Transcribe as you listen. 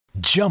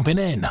Jumpin'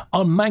 In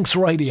on Manx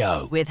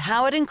Radio. With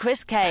Howard and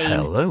Chris Kane.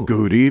 Hello.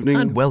 Good evening.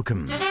 And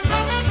welcome.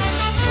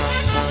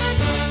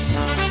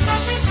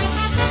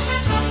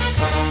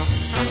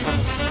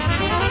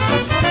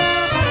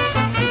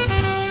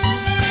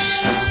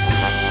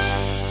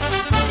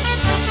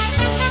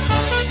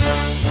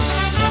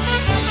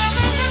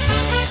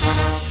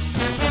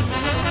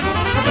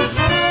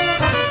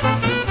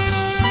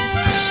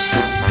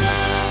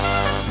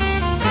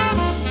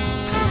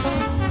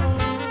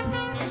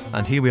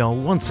 And here we are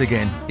once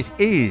again. It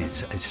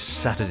is a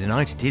Saturday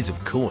night. It is,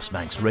 of course,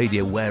 Manx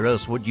Radio. Where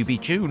else would you be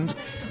tuned?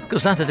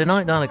 Because Saturday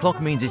night, 9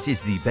 o'clock, means it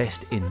is the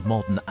best in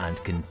modern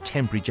and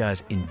contemporary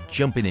jazz in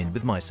Jumpin' In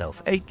with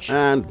myself, H.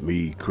 And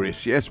me,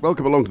 Chris. Yes,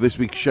 welcome along to this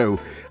week's show.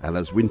 And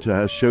as winter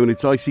has shown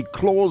its icy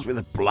claws with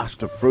a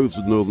blast of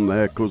frozen northern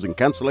air causing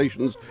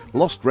cancellations,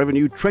 lost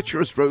revenue,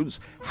 treacherous roads,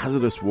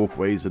 hazardous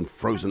walkways and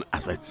frozen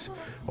assets.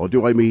 Or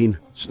do I mean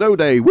snow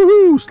day,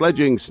 woohoo,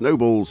 sledging,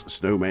 snowballs,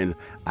 snowmen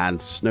and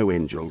snow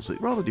angels.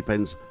 It rather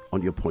depends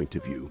on your point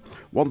of view.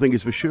 One thing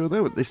is for sure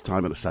though, at this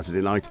time on a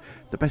Saturday night,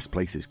 the best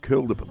place is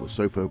curled up on the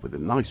sofa with a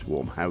nice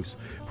warm house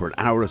for an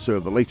hour or so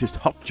of the latest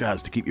hot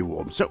jazz to keep you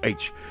warm. So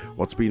H,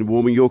 what's been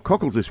warming your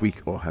cockles this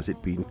week, or has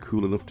it been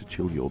cool enough to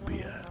chill your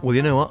beer? Well,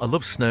 you know what? I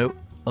love snow.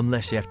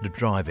 Unless you have to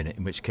drive in it,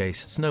 in which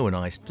case snow and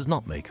ice does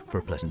not make for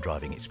a pleasant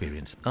driving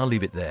experience. I'll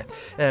leave it there.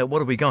 What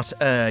have we got?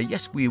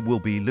 Yes, we will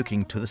be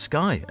looking to the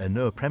sky.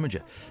 Noah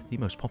Preminger, the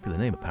most popular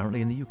name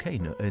apparently in the UK,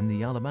 in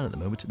the Isle of Man at the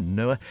moment.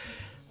 Noah,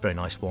 very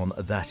nice one.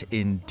 That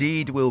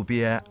indeed will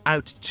be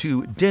out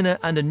to dinner,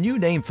 and a new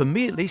name for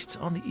me at least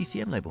on the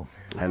ECM label.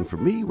 And for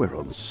me, we're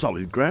on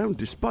solid ground.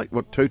 Despite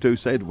what Toto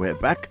said, we're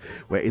back.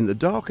 We're in the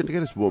dark, and to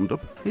get us warmed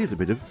up, here's a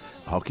bit of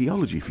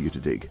archaeology for you to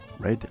dig.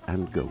 Red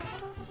and gold.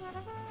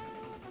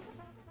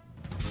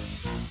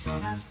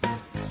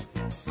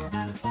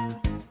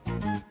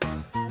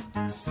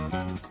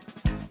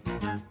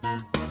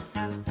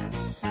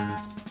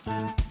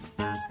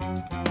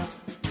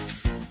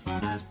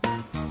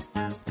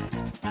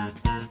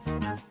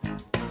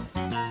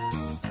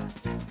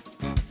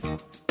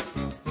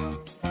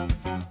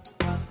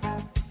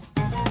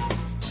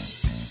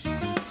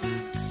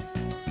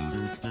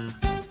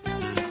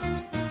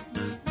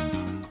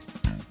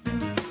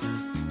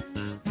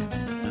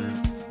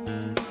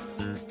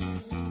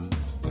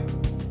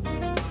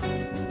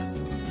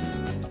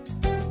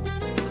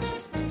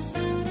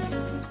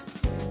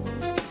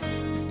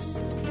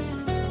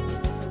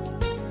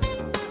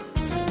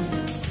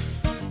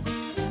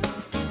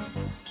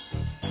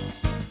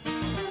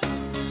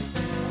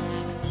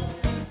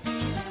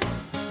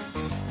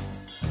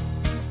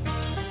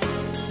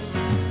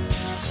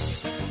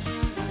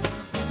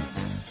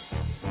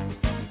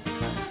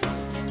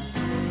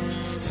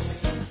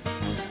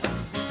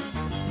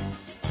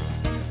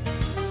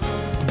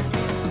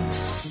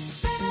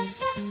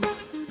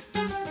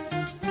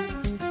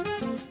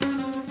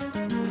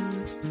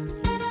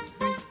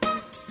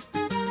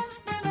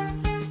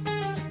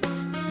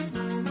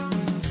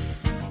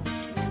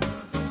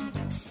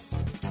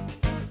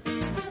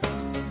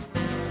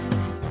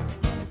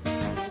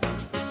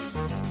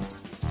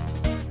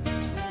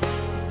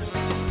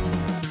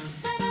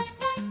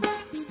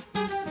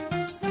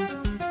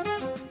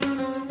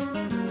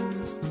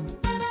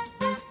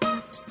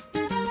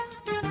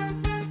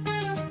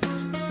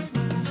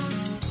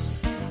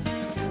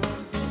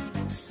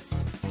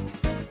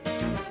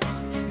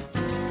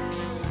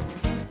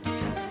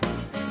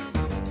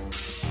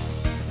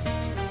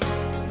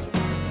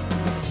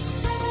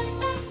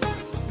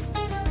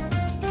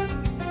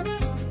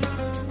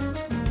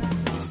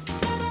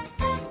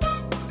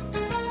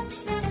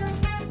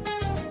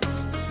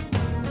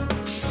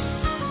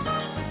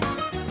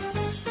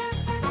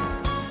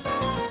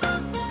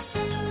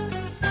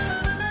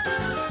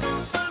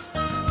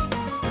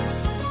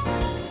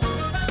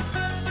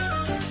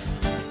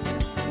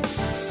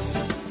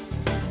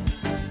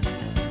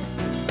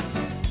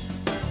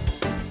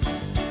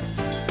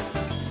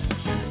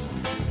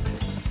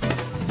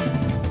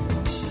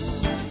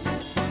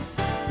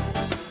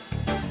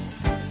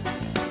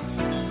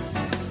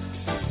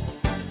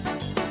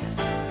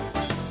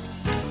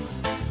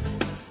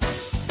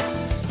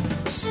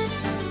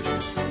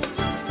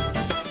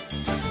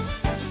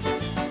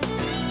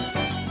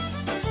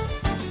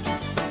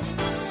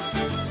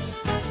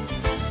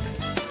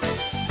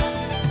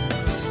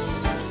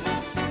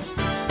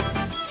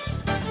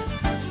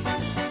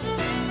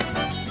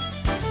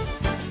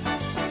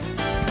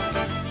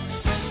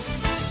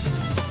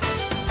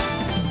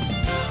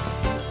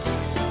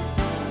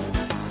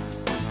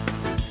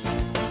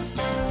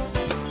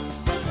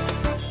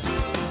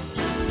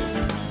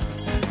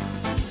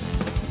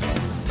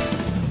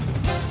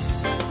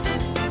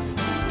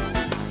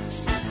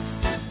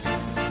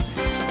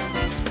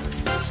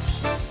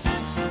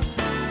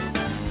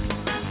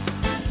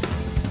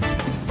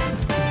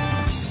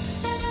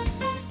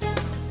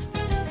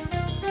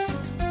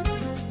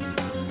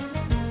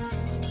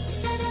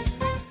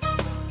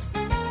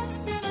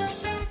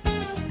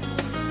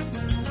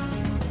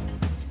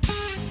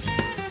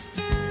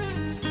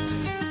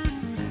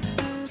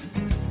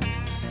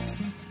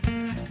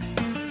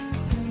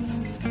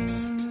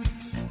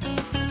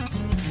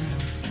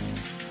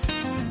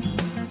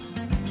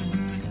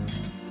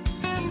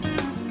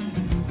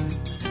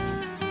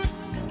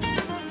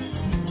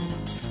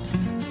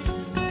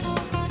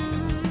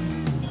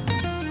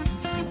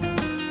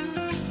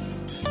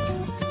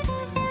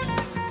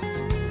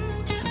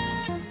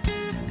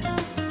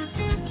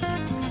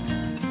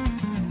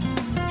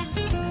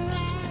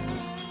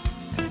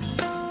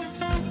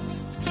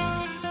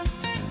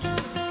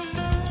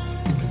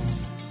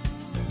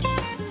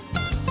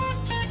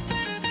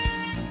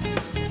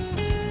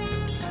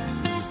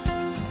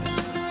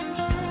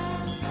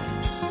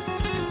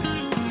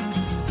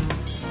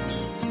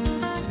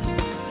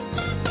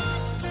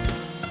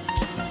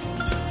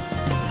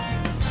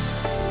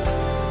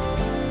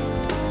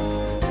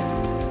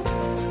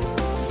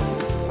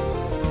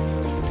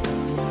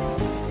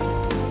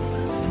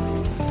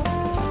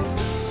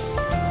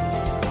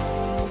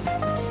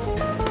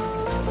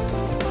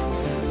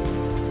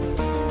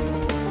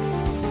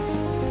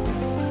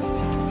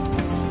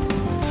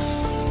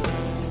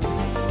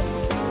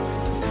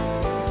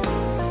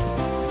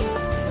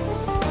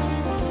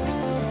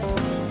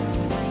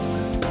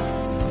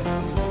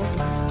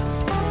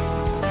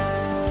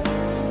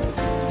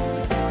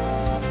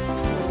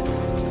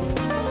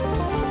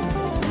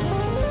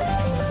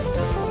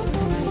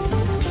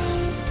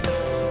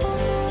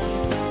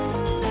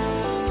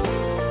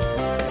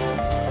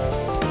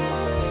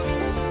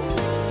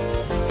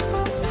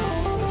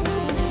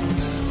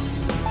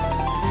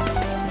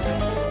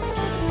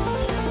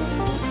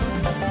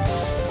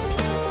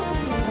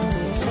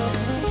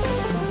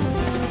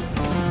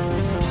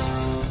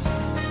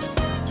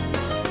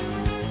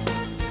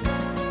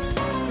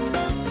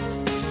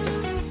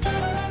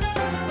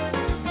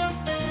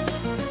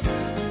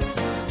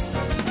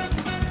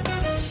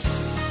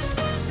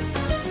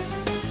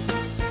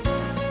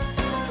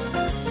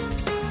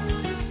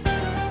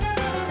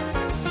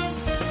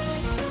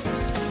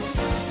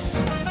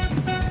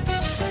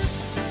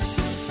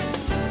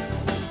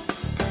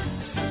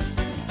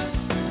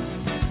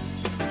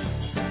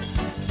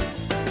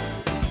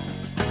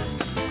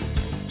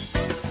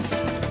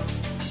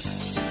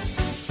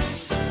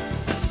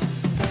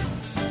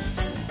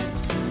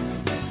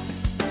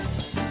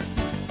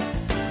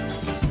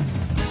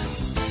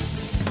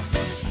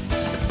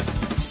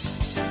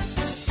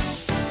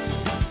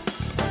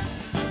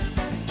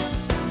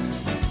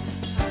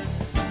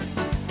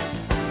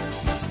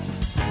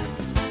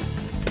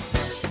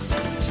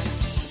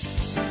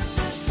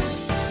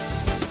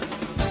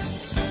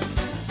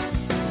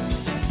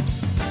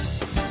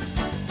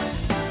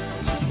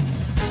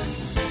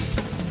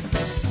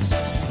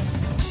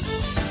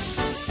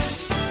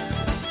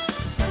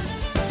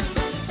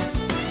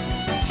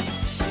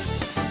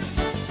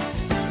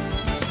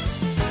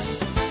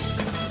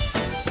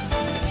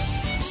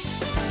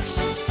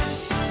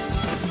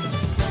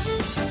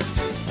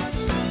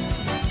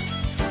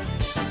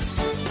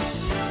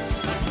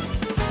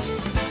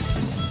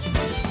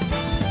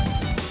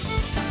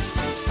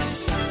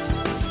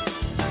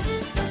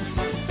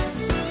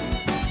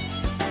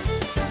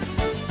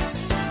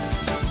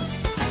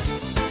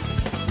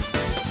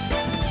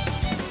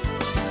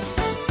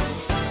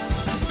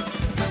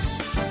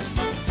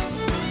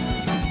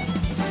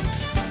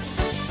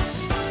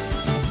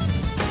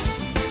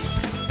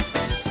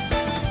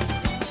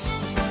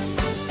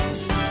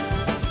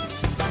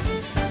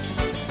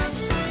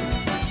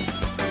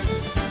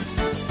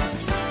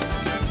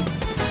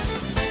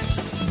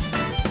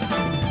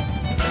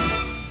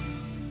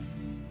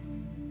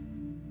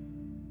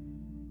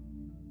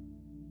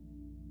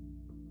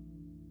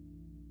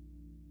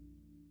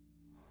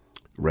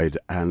 Red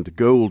and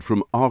Gold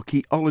from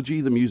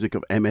Arceology, the music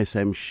of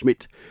MSM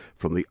Schmidt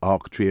from the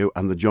Arc Trio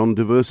and the John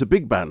Diversa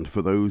Big Band.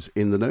 For those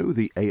in the know,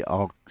 the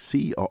ARC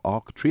or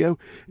Arc Trio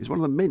is one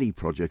of the many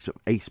projects of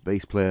ace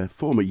bass player,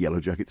 former Yellow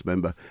Jackets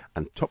member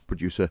and top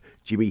producer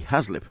Jimmy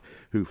Haslip,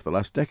 who for the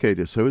last decade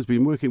or so has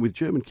been working with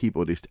German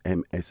keyboardist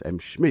MSM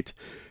Schmidt.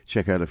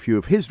 Check out a few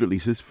of his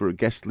releases for a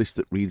guest list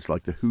that reads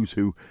like the who's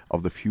who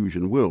of the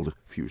fusion world.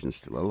 Fusion's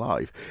still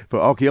alive. For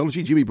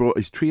Arceology, Jimmy brought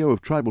his trio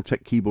of tribal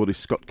tech keyboardist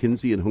Scott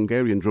Kinsey and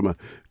Hungarian drummer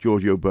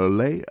Giorgio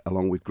Burley,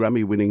 along with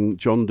Grammy-winning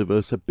John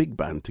Diversa Big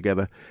Band,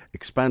 together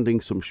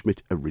expanding some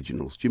Schmidt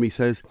originals. Jimmy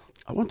says,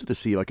 I wanted to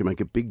see if I could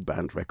make a big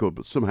band record,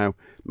 but somehow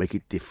make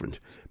it different.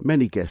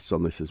 Many guests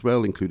on this as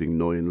well, including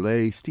Noyan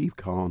Lay, Steve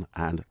Kahn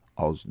and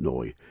Oz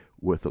Noy.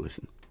 Worth a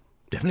listen.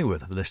 Definitely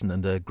worth a listen,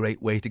 and a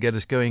great way to get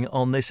us going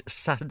on this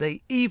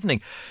Saturday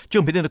evening.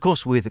 Jumping in, of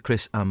course, with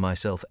Chris and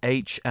myself,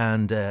 H,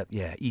 and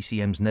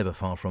ECM's never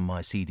far from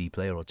my CD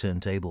player or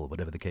turntable, or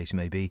whatever the case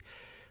may be.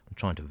 I'm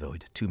trying to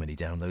avoid too many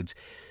downloads,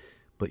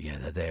 but yeah,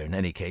 they're there in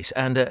any case.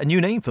 And a new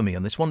name for me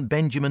on this one,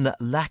 Benjamin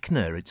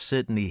Lackner. It's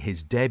certainly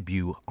his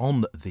debut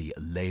on the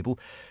label,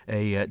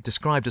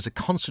 described as a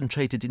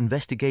concentrated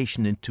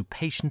investigation into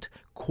patient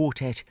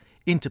quartet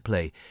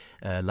interplay.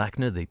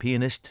 Lackner, the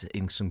pianist,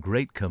 in some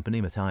great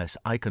company, Matthias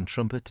Eich on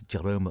trumpet,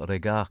 Jerome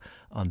Regard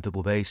on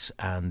double bass,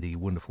 and the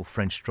wonderful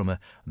French drummer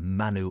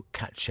Manu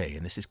Katché.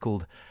 And this is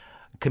called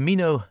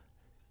Camino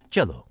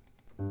Jello.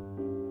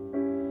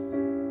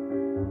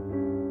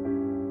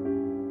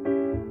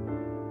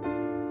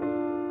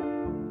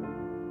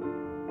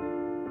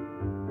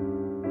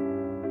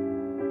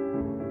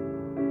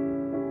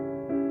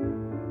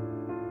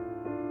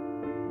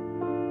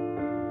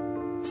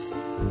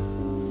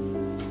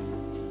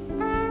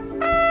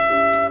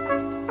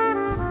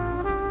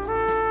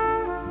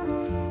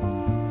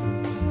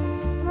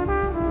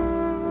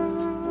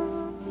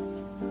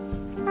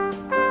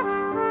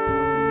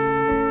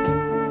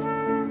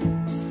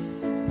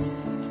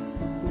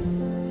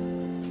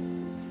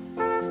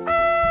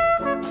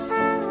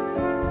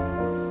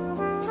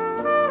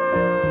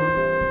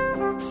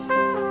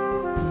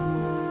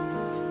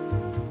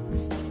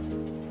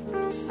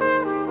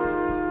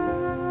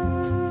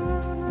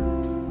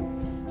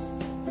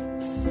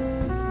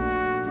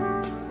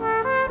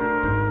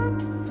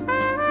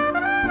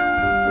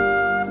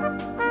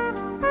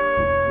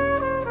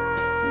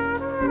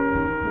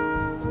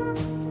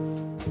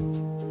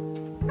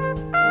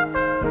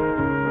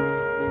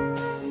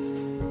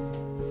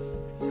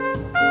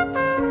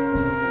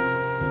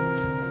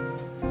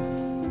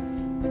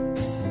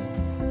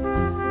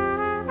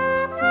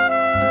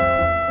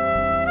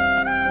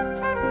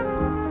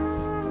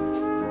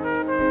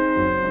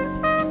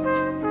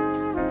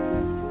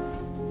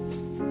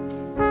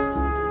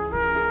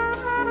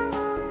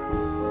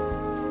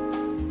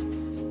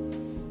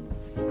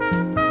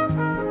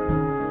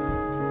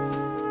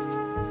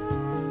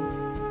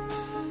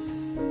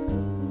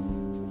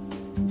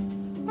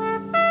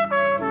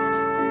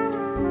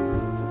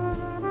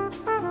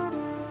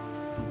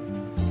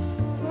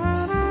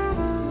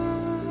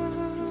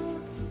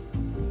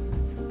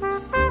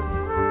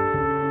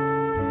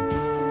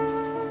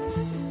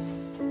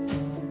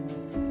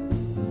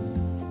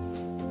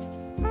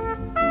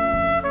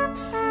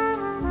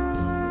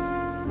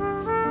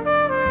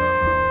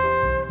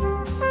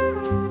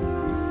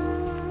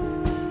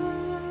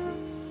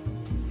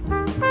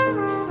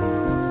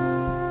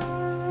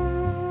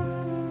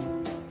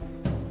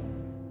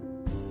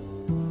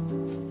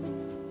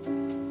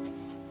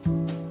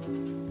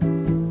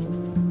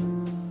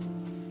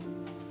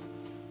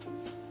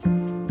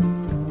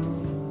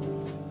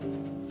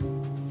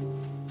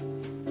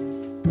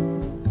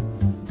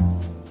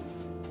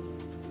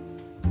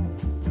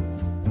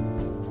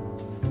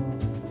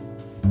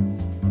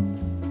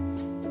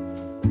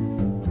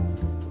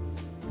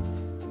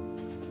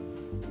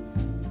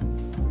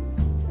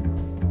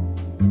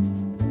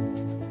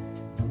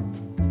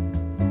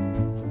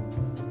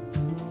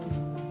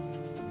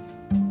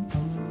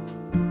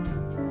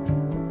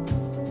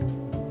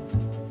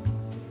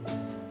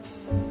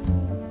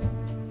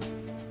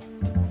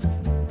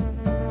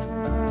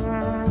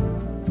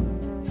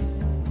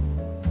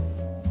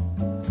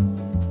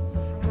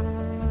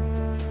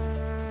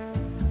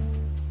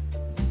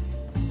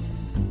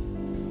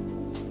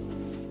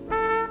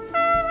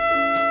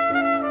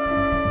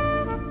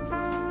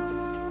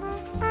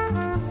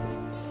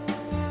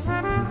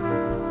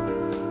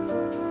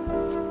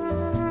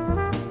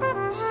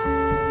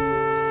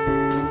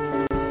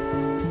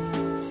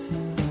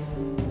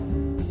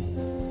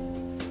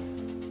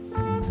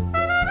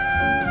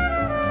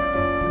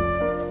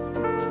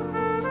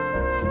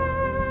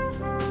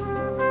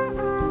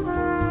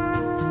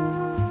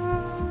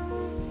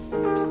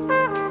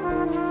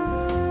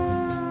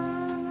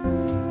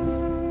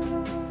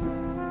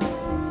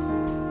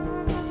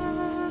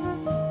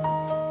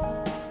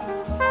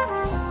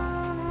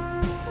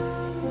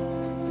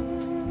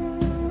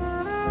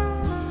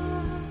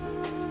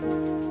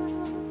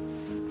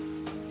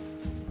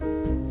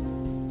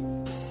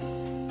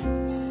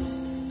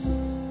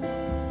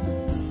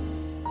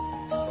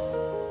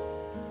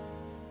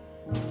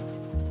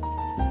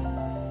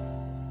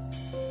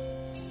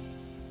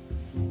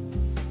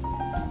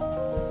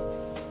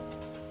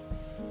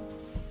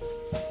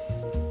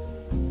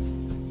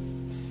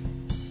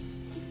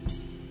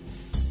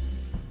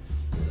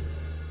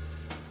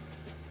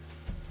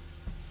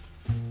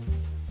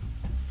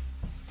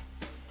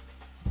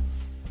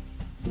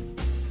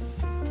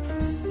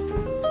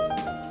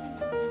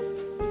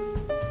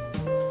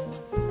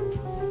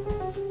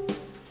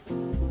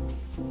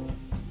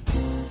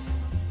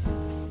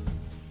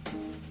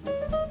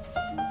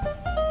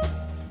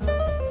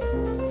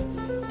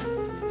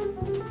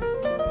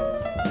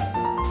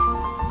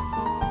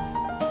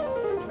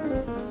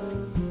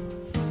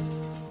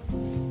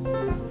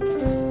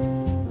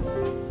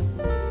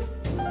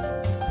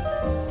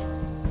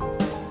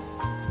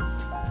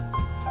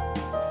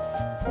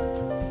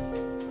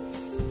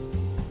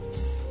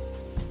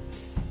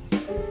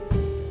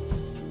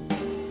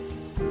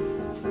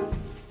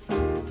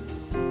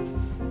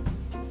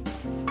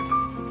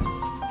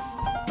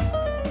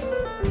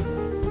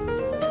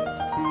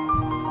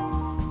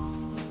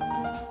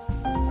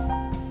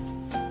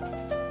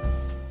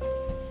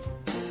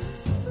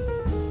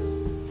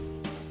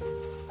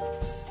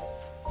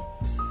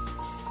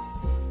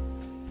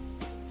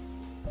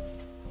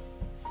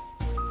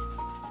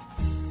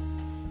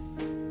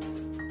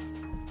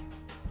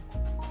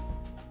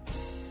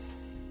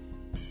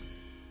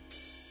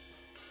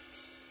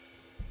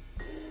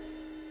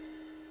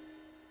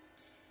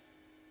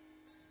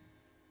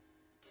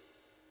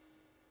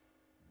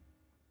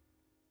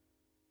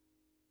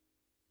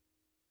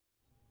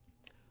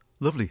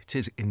 Lovely. It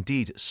is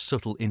indeed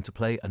subtle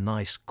interplay, a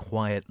nice,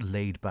 quiet,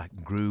 laid-back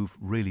groove,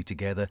 really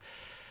together.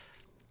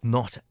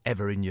 Not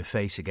ever in your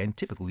face again.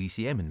 Typical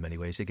ECM in many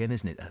ways again,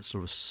 isn't it? That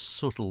sort of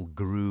subtle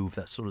groove,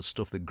 that sort of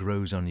stuff that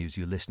grows on you as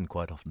you listen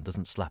quite often,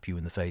 doesn't slap you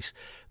in the face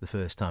the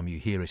first time you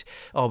hear it.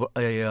 Oh, but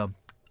a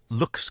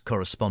Lux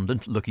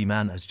correspondent, Lucky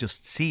Man, has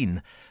just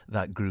seen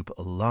that group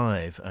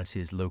live at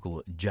his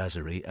local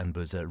jazzery and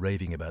was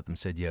raving about them,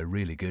 said, yeah,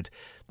 really good.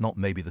 Not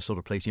maybe the sort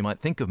of place you might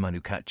think of Manu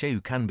Katché, who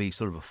can be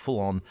sort of a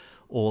full-on,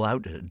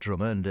 all-out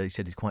drummer, and he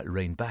said he's quite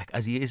reined back,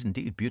 as he is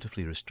indeed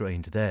beautifully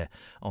restrained there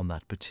on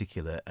that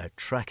particular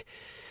track.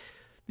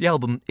 The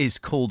album is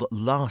called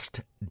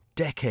Last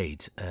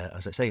Decade,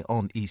 as I say,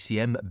 on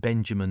ECM.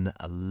 Benjamin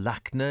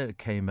Lackner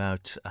came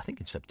out, I think,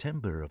 in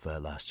September of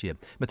last year.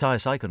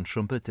 Matthias Eich on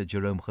trumpet,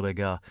 Jerome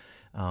Regat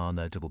on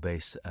double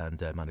bass, and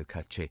Manu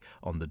Katché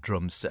on the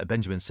drums.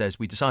 Benjamin says,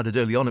 we decided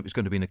early on it was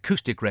going to be an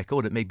acoustic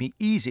record. It made me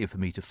easier for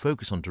me to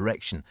focus on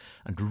direction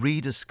and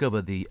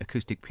rediscover the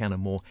acoustic piano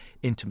more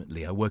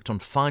intimately. I worked on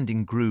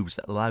finding grooves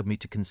that allowed me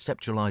to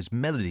conceptualise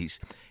melodies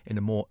in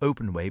a more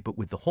open way, but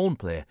with the horn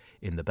player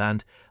in the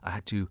band, I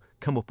had to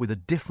come up with a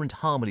different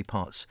harmony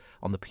parts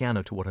on the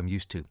piano to what I'm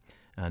used to,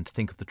 and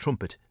think of the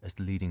trumpet as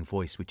the leading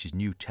voice, which is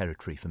new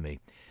territory for me.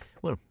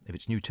 Well, if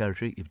it's new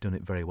territory, you've done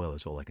it very well,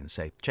 is all I can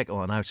say. Check it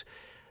on out.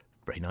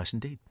 Very nice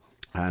indeed.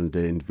 And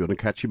if you want to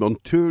catch him on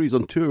tour, he's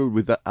on tour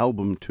with that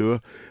album tour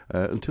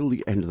until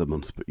the end of the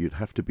month. But you'd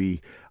have to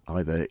be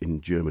either in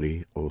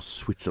Germany or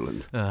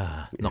Switzerland.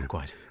 Not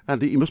quite.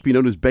 And he must be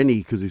known as Benny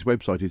because his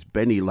website is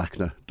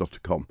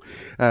bennylackner.com.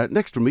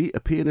 Next from me, a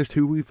pianist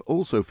who we've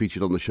also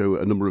featured on the show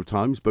a number of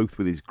times, both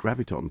with his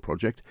Graviton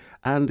project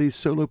and his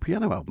solo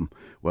piano album.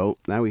 Well,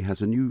 now he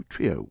has a new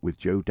trio with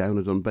Joe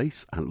Downard on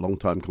bass and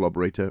longtime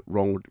collaborator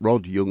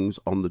Rod Youngs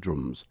on the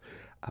drums.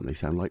 And they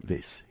sound like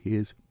this.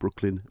 Here's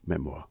Brooklyn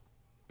Memoir.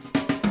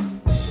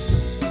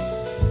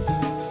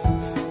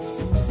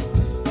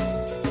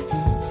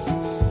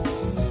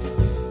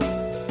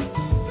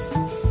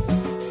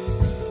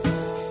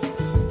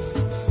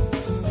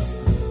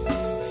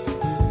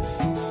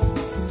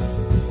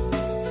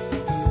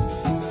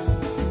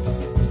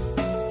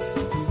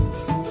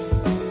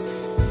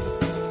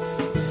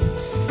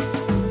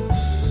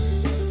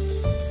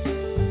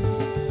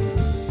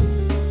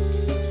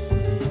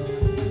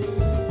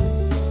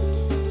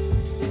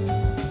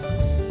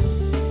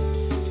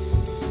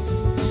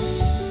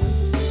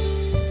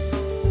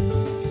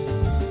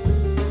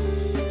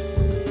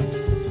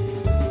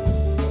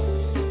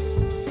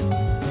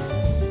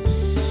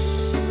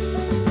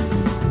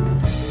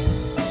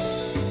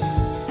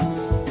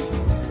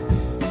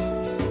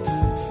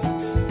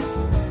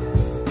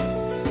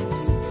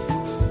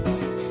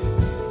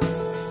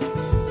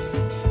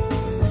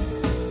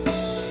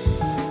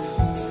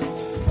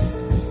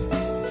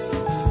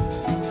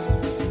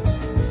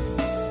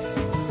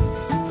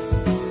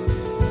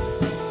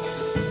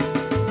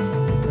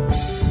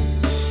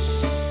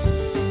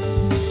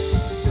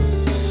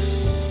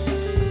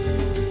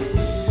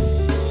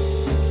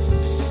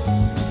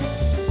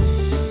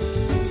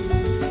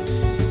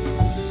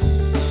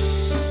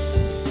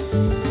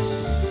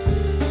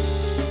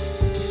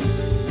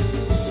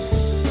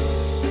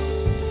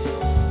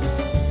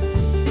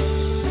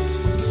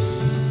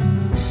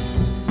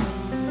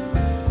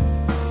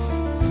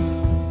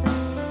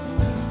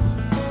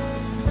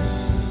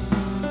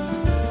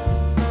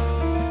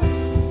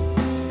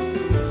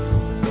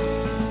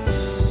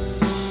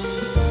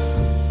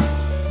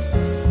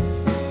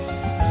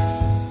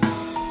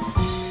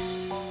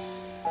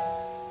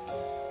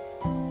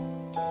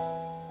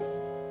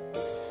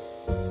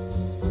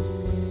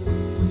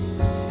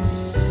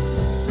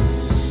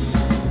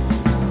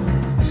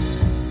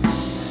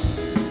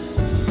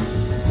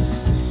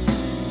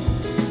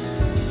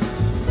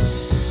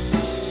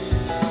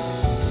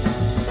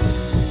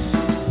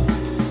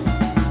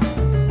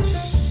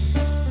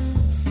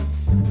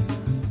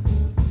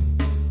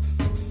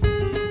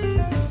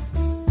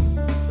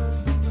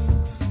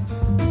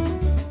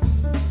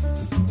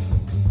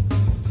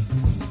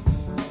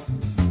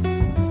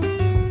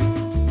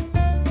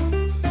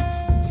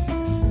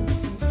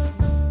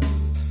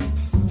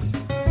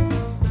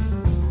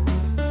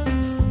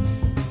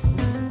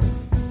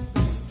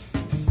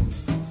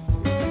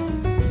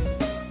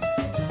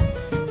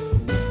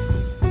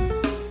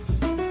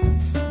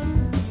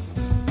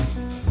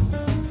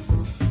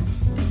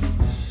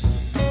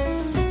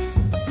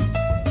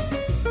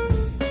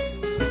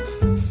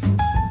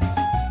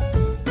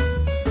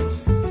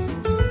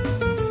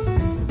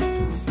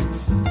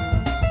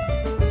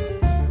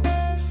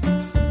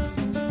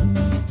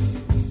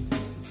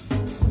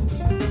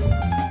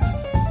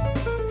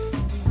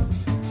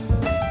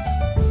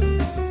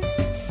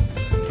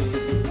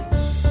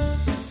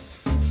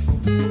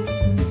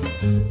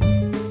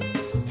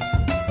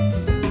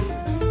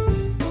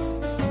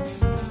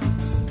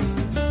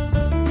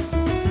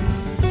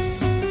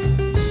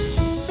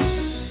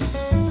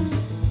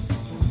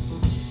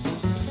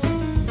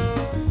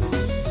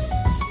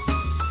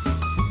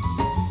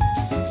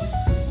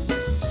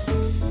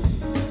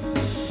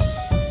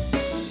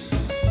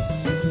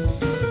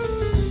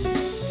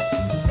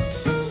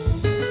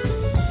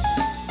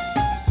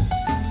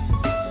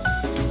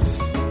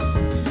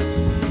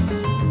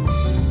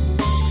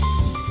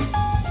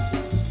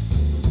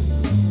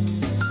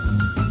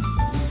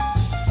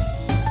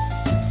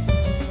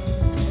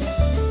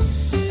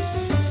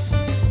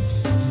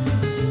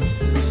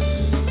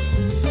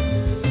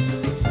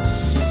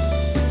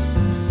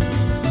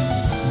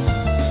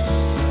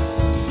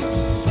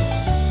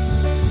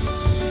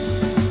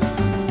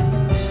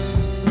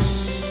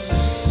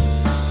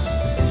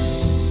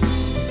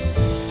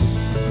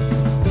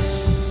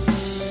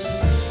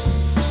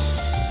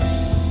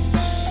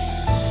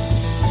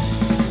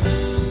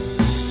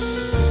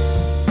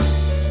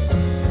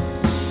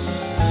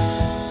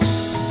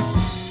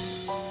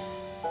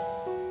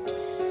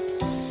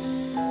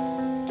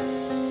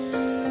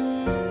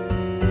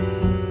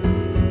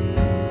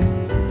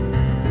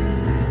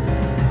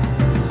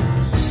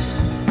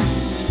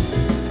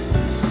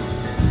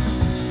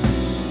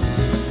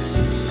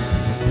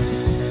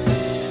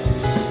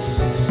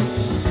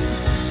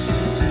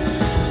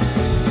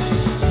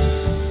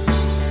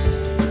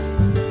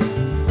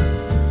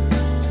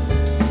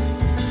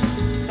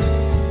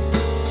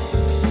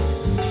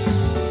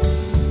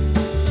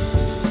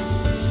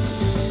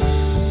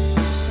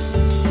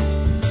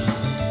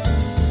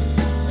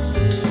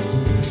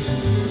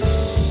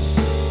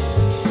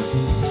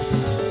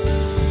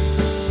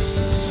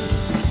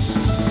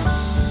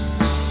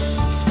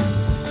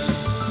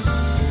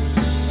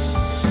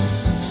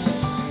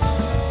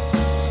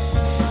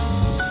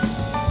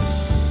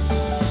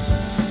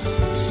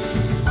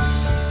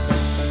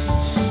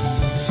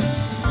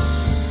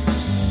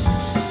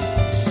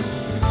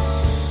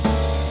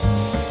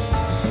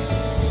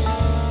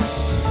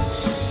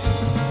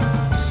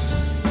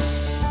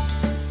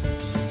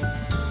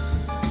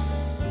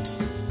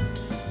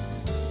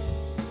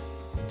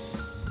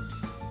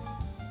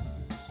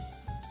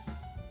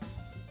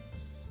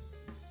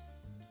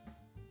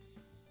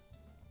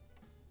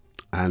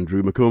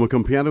 Andrew McCormack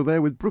on piano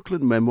there with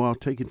Brooklyn Memoir,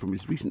 taken from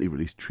his recently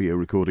released trio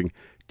recording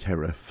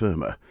Terra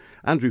Firma.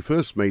 Andrew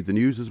first made the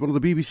news as one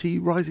of the BBC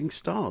Rising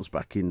Stars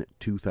back in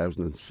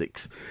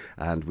 2006,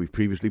 and we've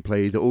previously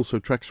played also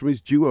tracks from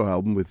his duo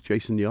album with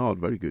Jason Yard,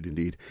 very good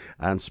indeed,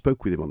 and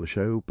spoke with him on the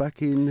show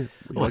back in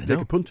Take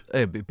a Punt.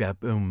 I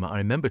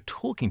remember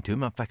talking to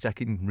him. In fact, I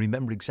can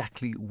remember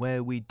exactly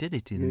where we did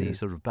it, in the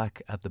sort of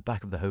at the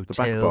back of the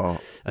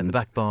hotel, the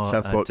back bar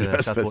at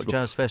Southport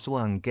Jazz Festival.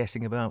 I'm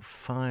guessing about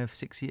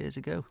 5-6 years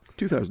ago.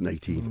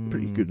 2018,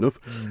 pretty good enough,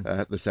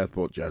 at the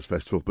Southport Jazz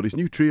Festival. But his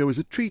new trio is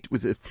a treat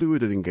with the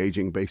fluid and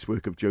engaging bass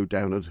work of Joe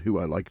Downard, who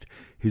I liked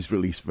his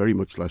release very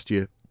much last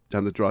year,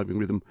 and the driving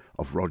rhythm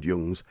of Rod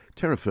Young's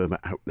Terra Firma,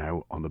 out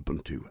now on the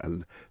Ubuntu.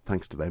 And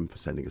thanks to them for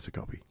sending us a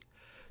copy.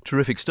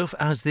 Terrific stuff,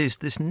 as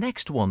this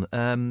next one.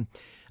 And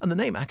the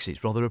name actually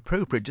is rather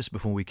appropriate. Just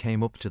before we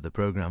came up to the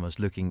programme, I was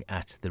looking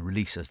at the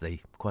release, as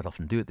they quite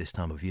often do at this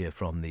time of year,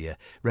 from the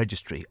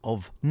registry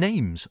of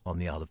names on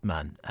the Isle of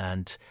Man.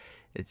 And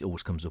it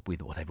always comes up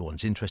with what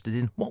everyone's interested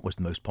in. What was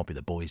the most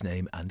popular boy's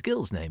name and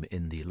girl's name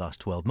in the last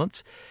 12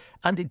 months?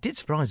 And it did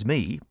surprise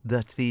me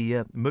that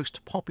the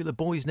most popular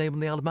boy's name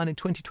on the Isle of Man in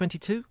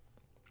 2022.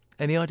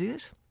 Any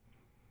ideas?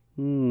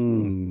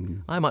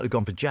 I might have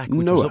gone for Jack,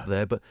 which was up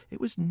there, but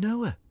it was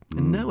Noah.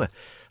 Noah.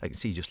 I can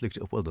see you just looked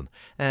it up. Well done.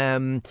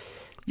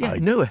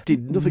 Noah.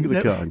 Did nothing of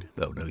the kind.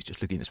 Oh, no, he's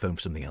just looking at his phone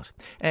for something else.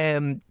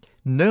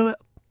 Noah,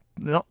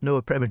 not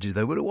Noah Preminger,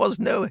 though, but it was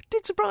Noah.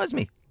 Did surprise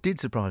me,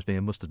 I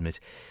must admit.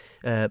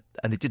 And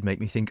it did make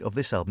me think of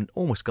this album.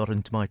 Almost got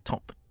into my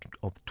top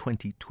of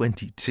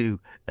 2022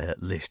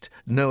 list.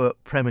 Noah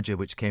Preminger,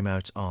 which came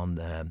out on,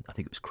 I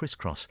think it was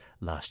Crisscross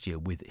last year,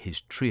 with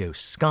his trio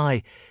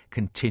Sky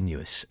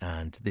Continuous.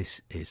 And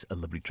this is a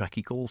lovely track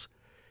he calls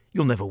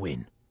You'll Never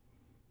Win.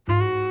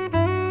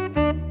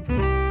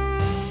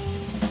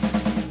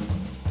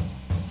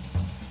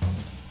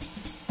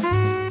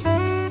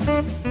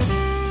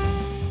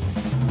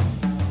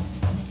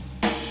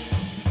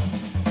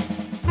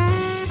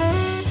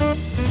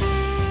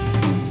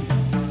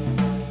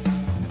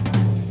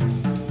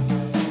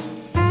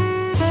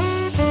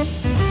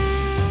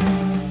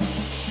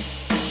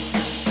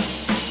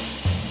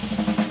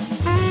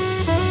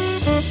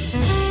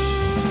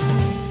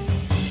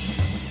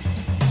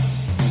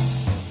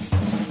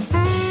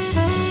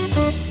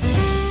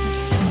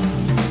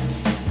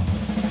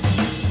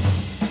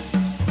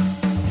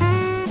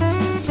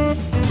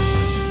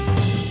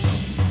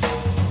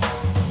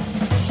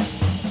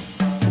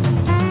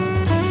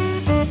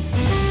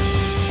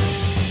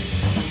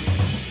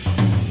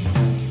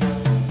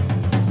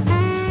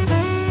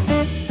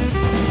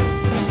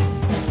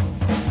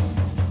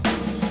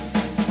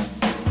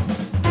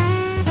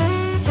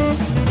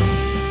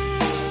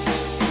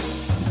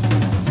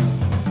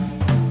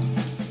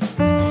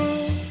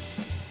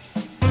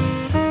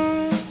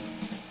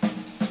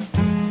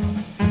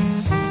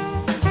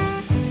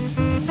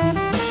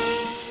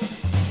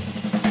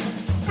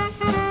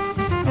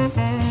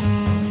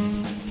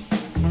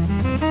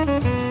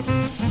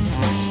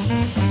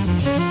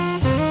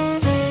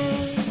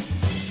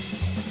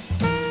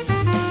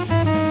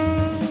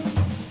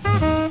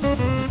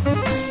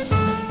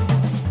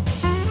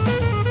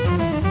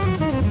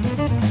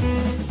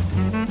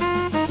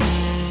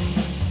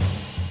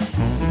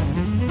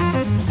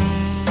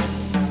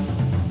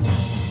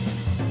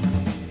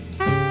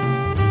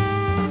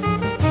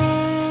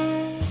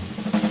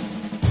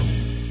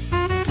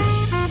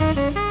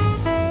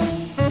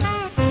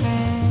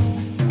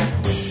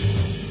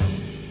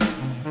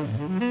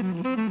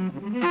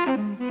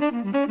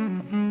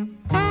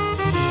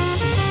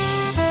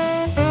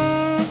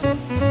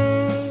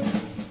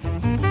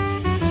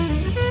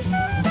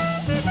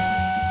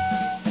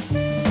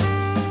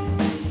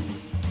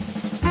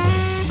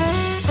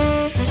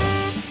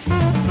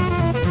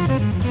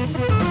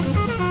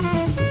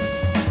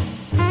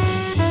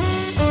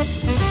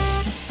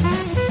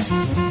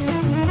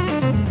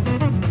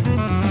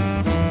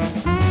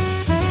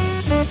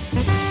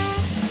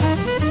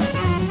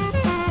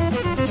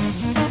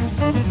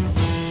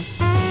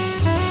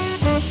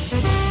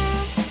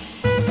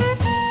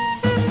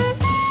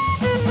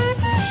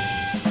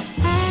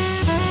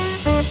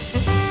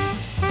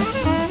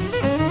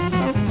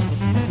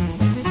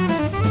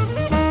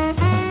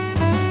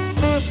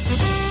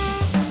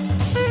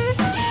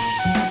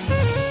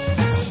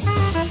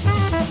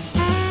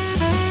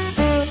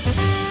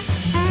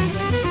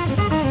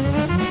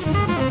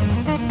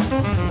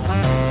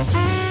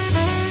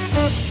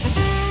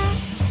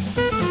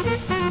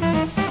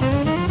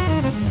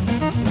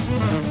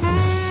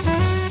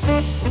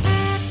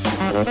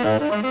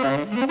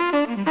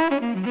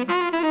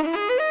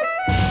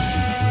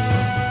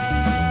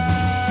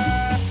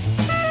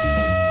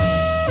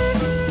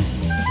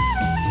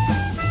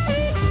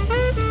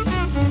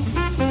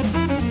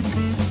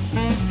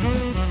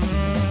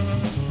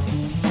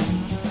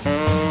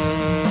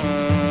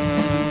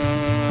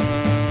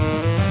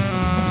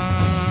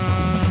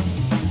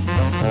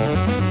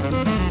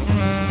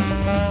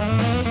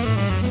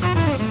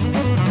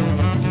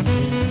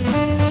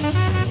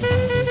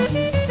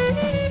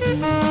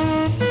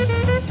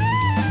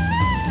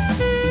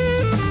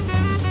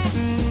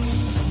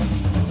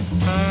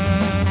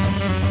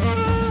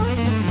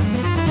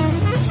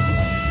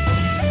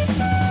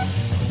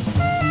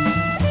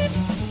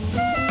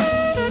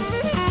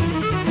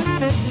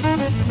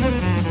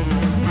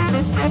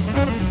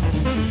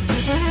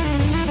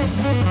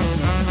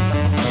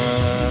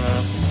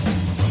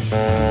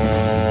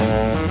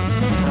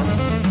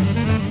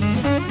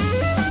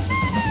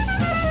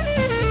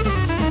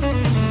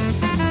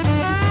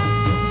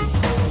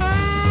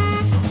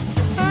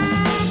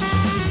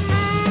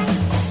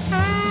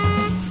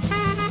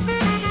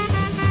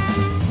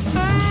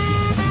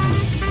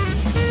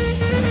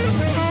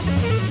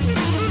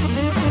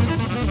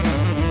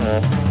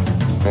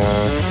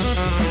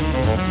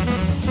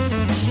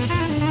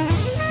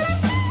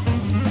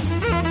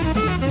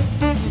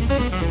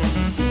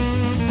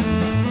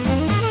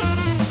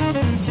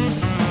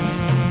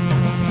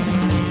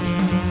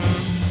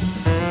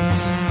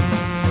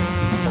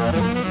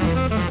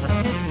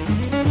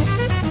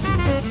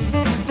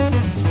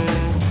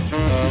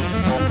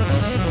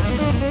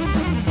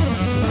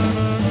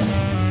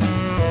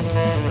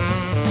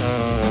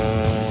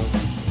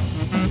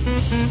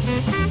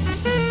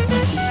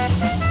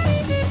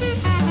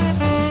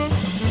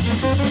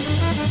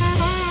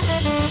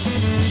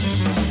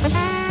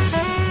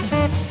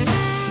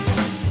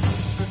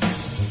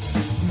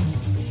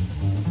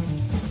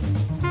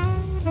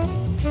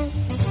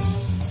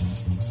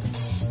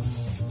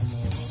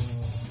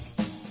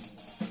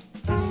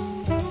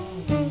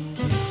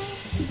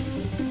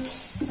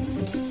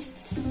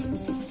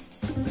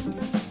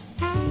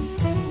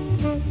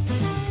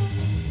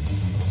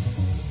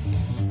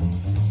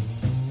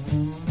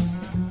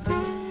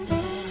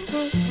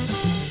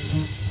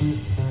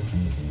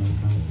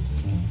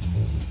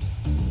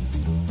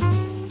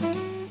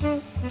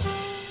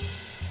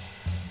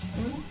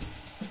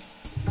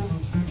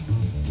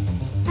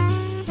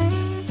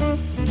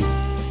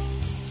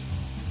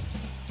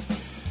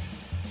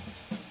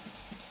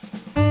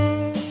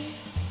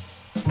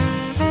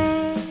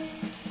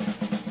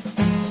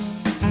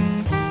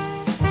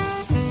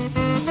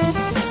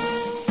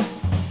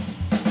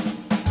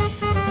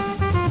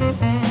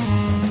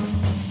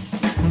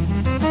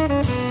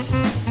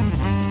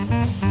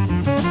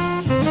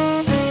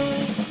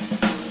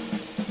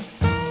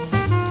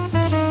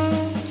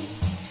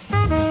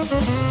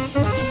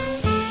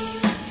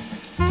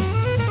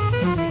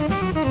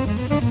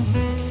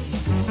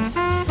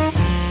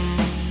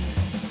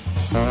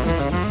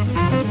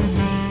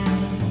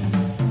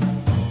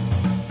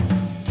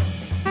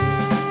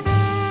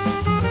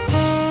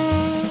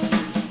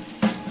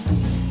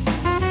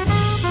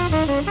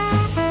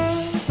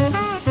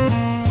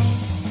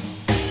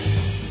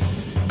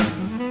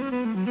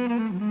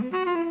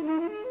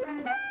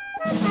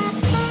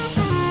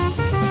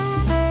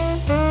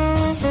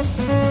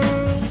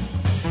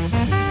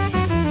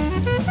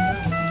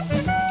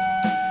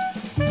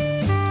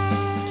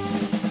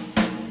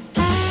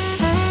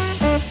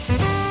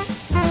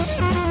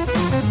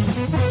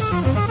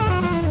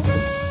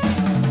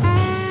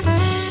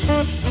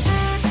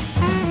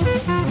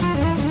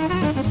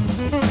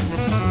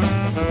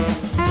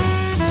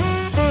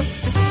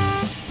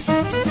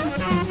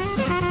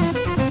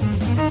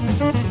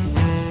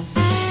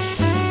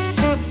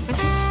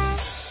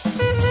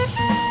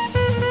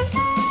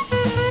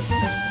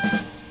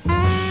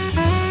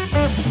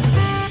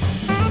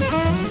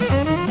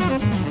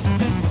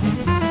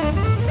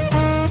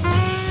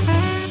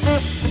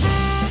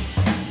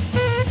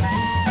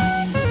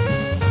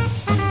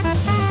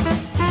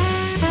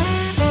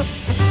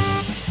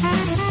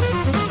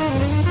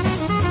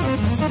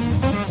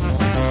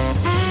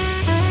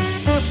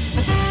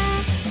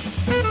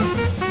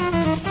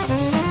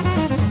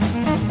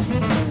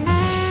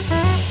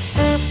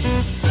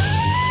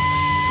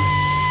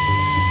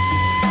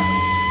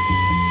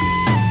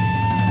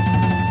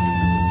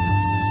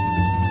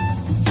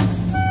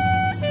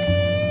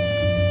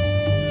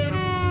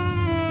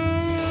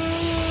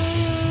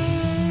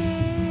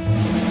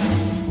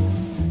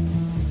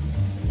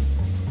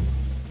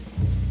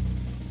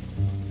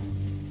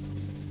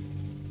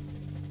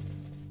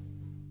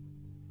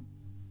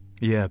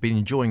 Yeah, I've been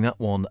enjoying that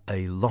one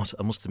a lot,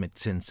 I must admit,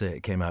 since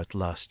it came out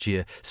last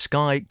year.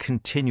 Sky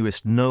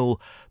Continuous,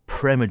 Noel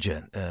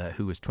Preminger,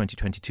 who was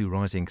 2022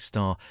 Rising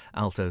Star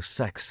Alto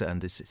Sax,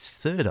 and it's its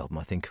third album,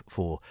 I think,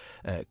 for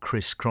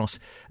Chris Cross.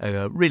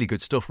 Really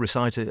good stuff.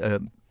 Reciter,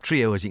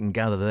 trio, as you can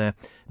gather there.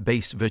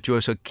 Bass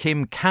virtuoso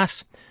Kim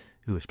Cass,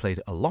 who has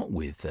played a lot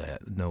with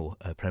Noel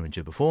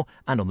Preminger before,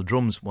 and on the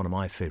drums, one of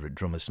my favourite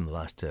drummers from the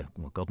last,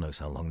 well, God knows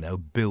how long now,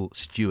 Bill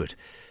Stewart.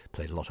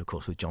 Played a lot, of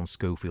course, with John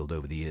Schofield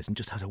over the years, and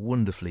just has a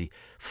wonderfully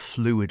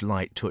fluid,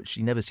 light touch.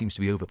 He never seems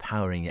to be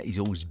overpowering, yet he's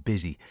always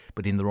busy,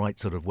 but in the right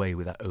sort of way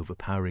without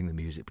overpowering the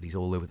music. But he's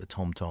all over the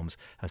tom-toms,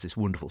 has this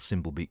wonderful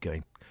cymbal beat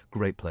going.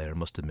 Great player, I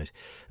must admit.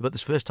 But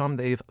this first time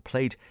they've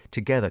played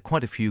together,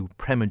 quite a few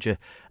Preminger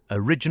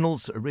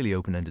originals, really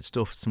open-ended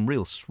stuff, some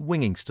real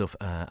swinging stuff,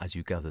 as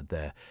you gathered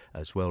there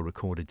as well,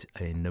 recorded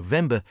in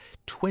November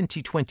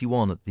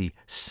 2021 at the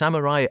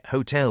Samurai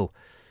Hotel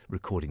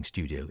recording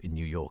studio in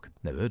New York.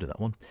 Never heard of that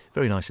one.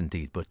 Very nice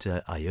indeed, but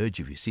I urge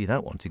you, if you see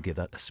that one, to give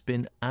that a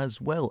spin as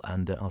well,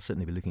 and I'll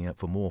certainly be looking out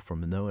for more from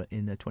Noah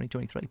in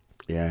 2023.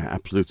 Yeah,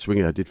 absolute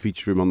swinger. I did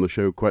feature him on the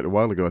show quite a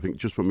while ago, I think,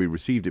 just when we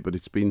received it, but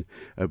it's been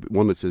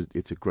one that's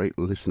it's a great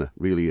listener,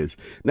 really is.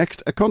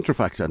 Next, a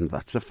contrafact, and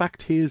that's a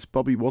fact. Here's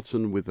Bobby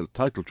Watson with the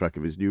title track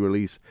of his new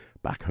release,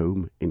 Back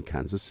Home in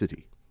Kansas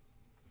City.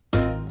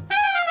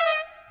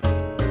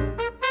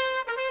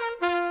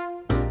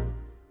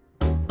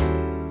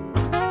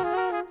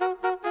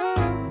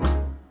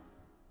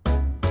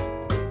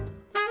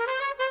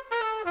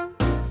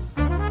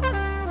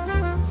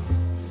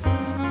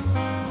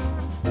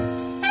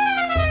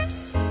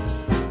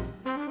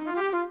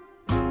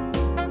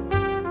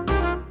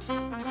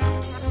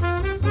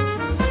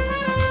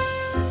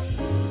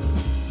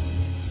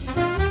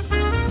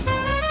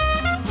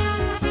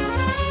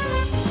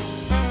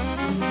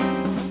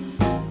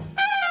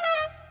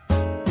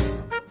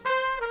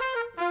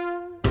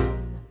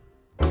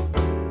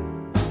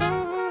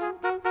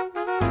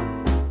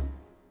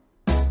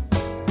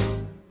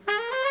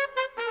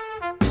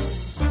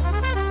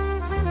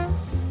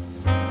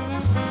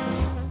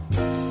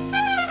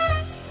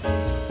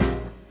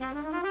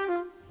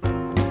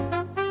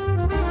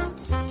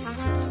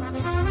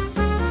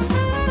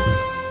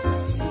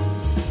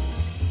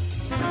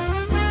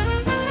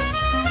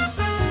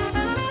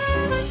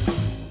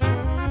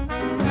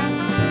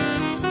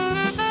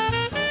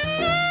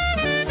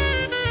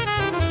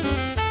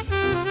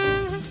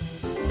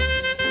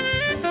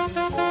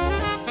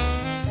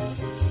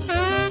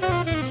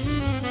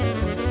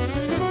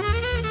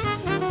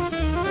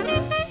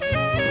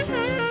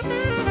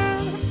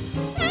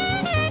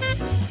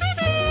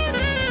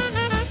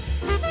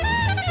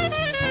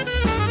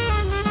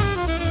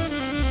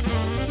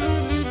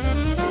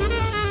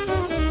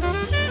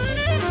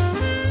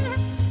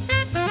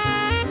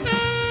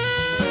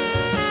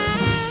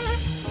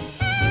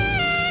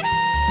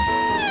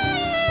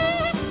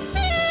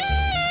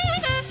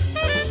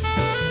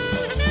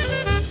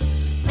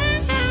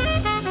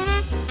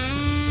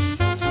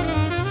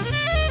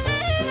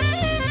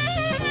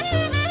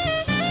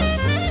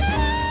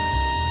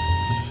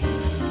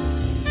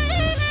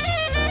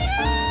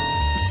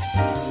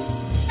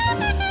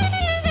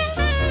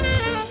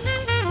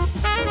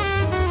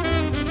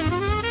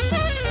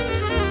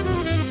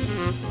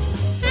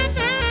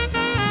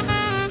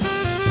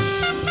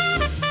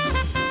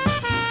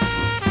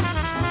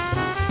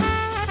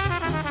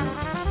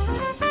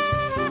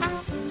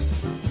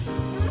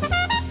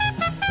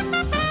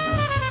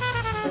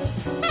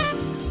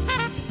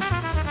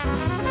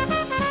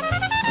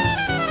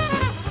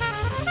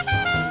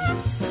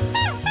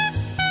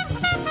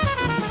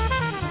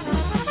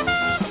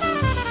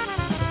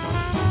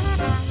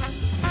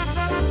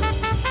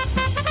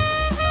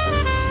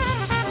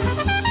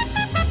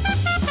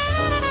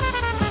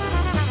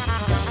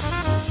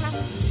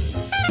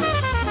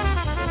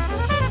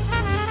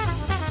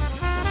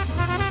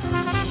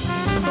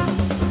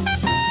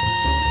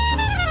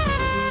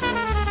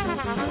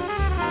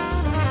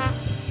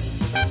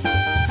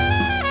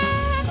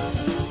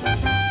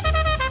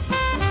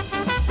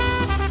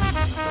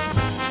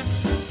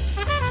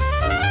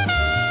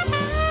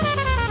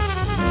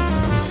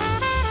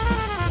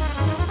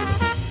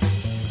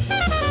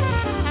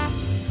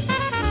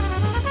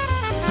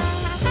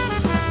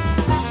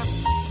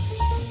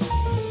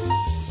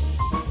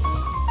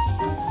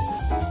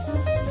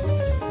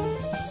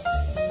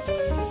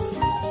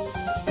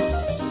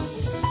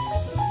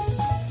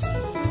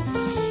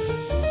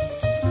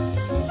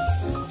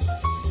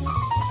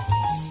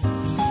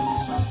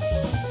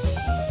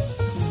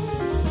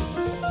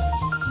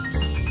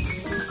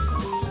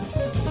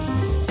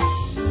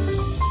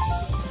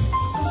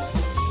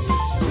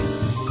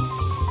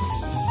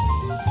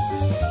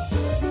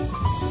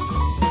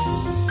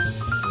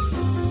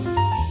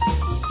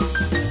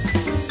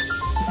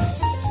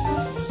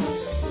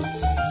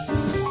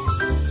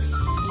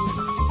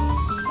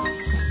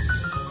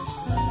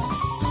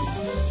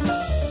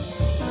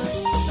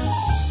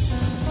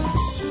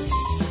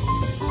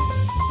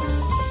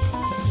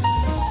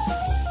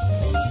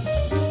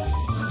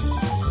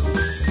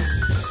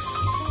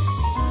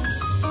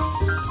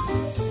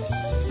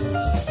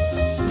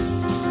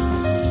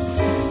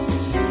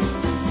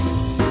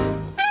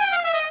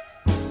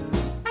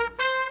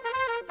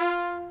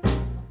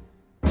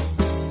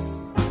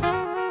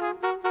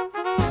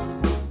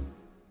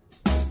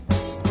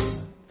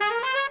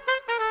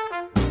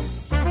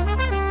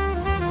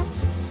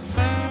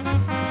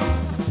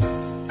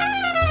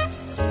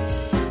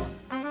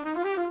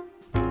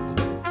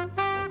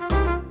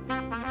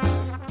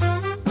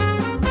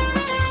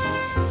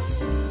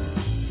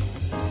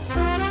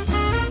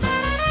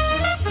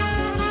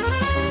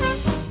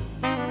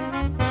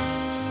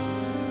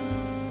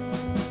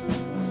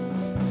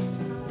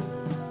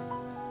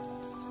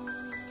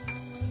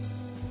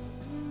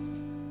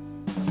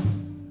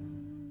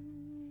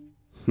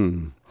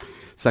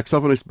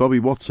 Saxophonist Bobby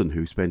Watson,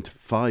 who spent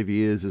 5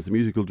 years as the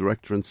musical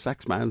director and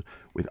sax man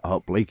with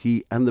Art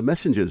Blakey and the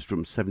Messengers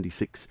from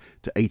 76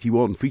 to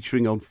 81,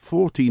 featuring on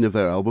 14 of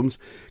their albums,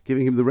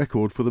 giving him the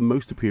record for the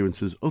most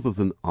appearances other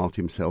than Art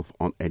himself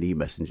on any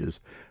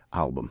Messengers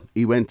album.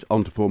 He went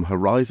on to form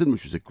Horizon,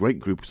 which was a great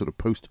group, sort of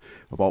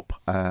post-bop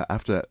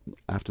after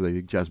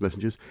the Jazz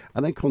Messengers,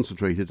 and then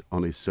concentrated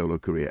on his solo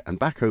career. And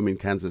back home in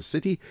Kansas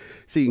City,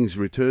 Seeing's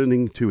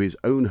returning to his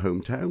own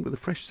hometown with a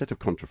fresh set of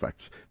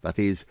contrafacts, that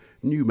is,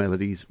 new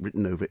melodies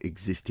written over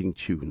existing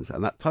tunes.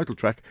 And that title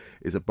track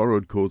is a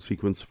borrowed chord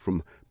sequence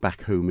from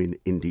Back Home in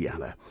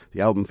Indiana.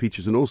 The album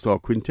features an all-star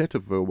quintet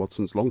of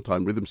Watson's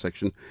longtime rhythm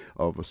section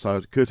of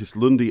Curtis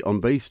Lundy on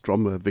bass,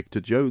 drummer Victor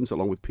Jones,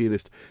 along with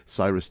pianist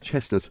Cyrus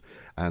Chestnut,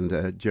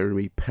 and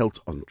Jeremy Pelt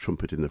on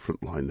trumpet in the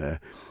front line there.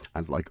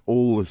 And like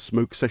all the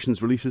Smoke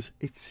Sessions releases,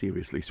 it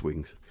seriously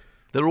swings.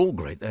 They're all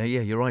great. Yeah,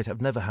 you're right.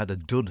 I've never had a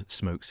dud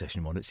Smoke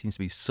Session one. It seems to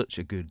be such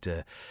a good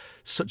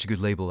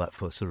label, that,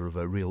 for sort of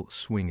real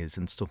swingers,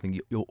 and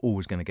something you're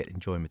always going to get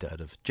enjoyment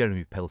out of.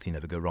 Jeremy Pelt, you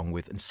never go wrong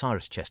with, and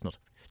Cyrus Chestnut,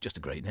 just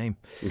a great name.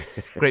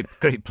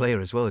 great player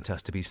as well, it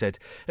has to be said.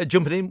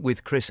 Jumping in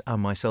with Chris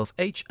and myself,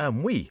 H,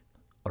 and we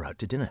are out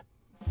to dinner.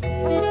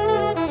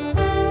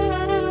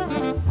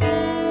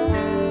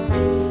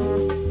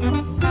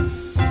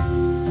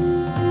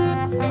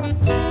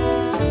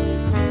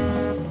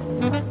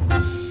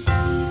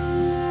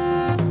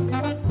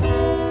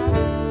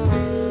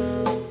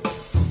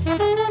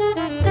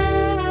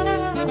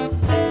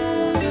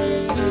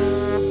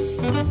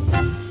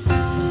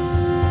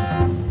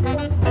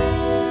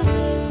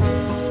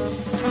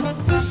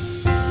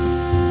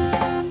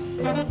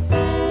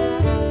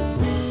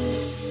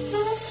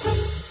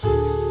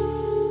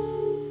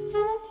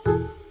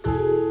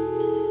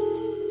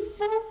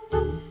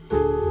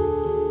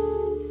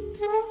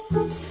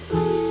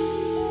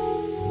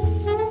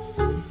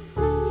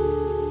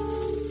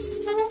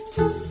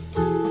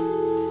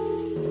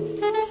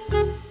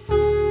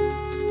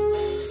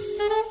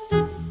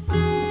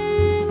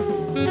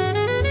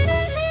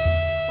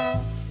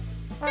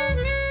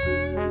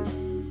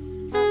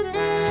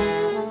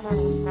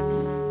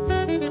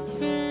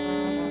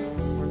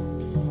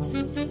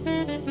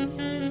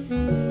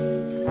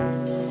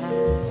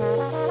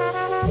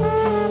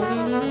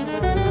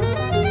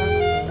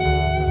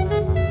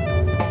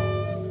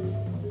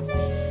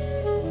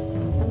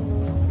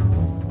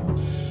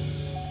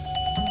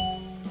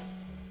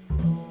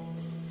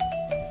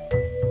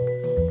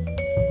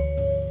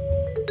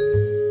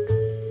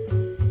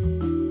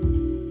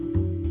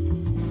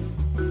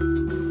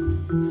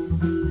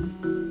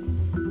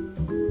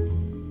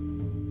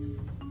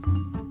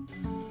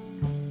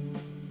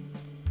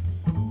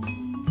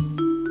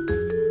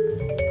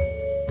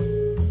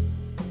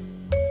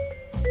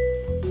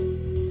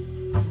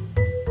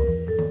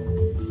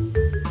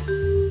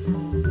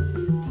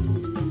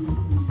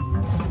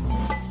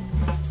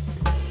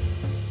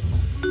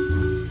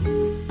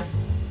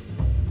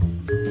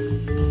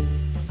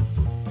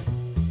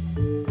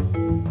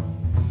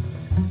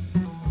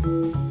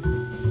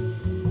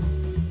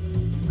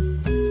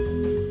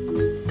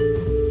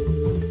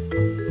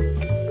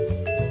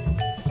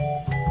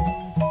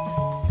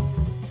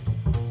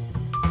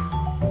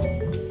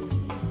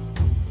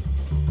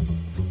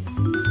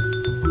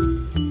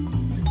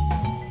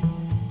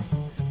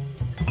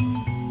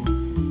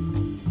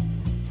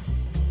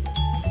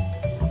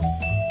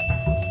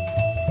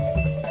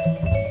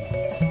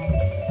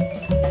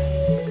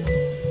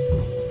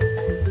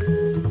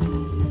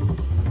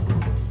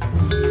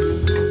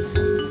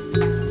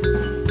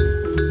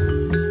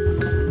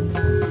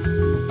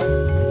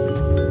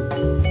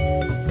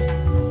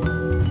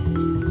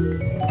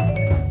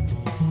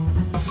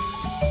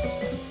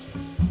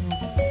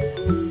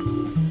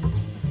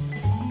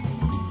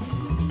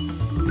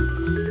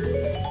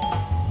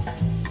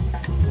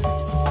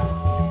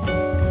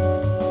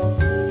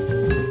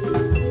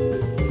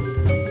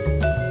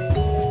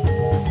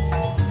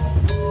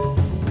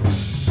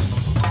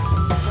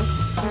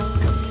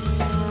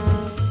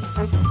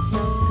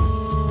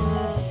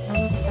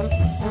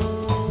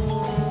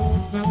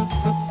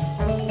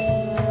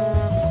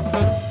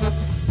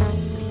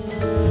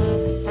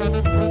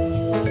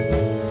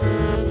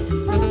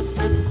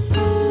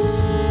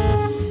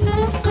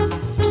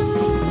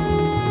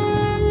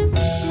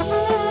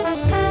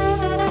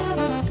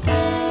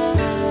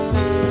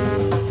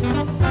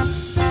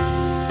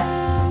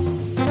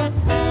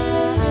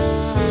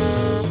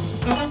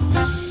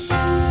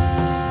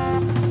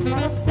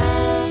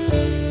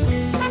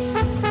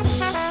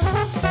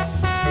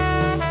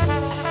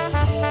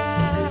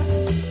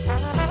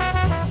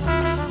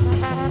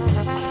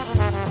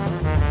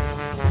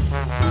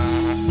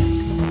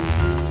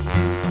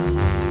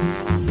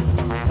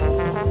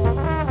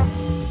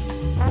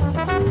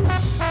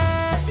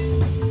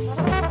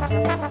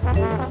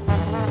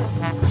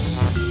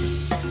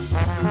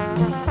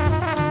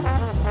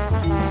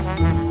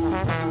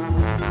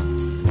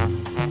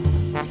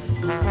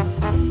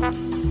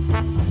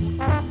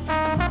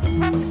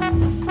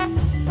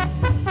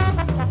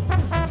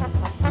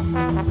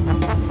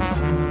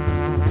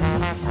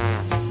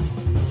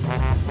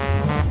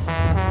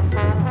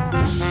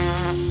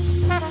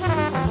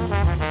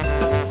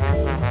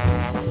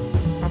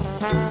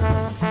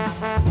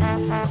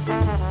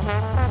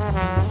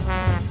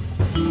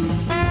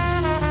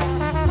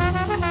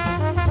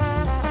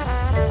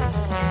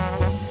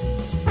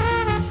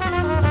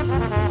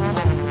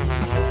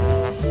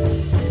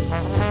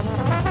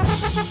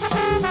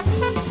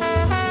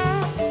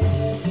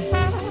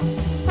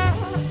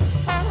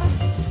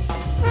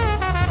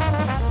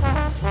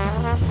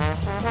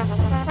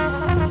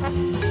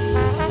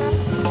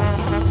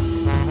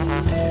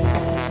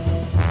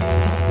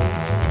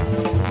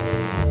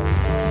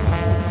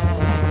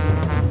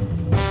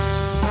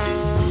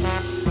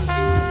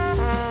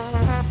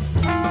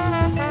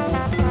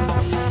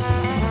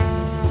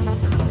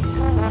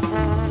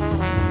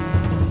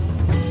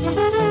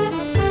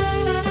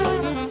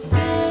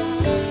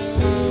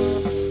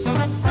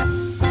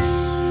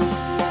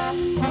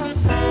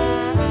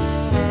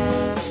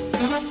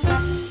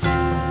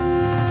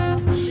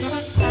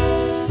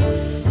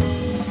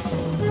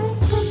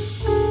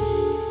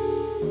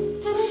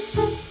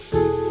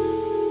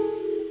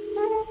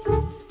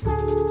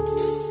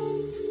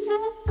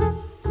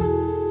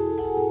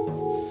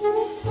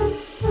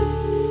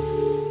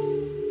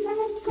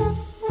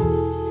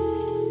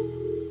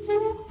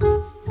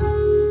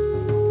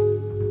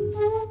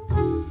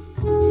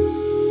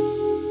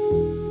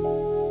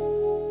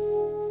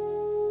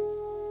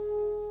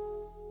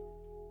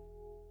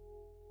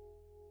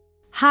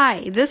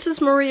 Hi, this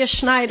is Maria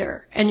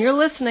Schneider, and you're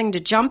listening to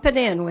Jumpin'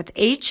 In with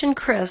H and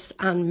Chris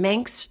on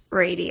Manx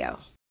Radio.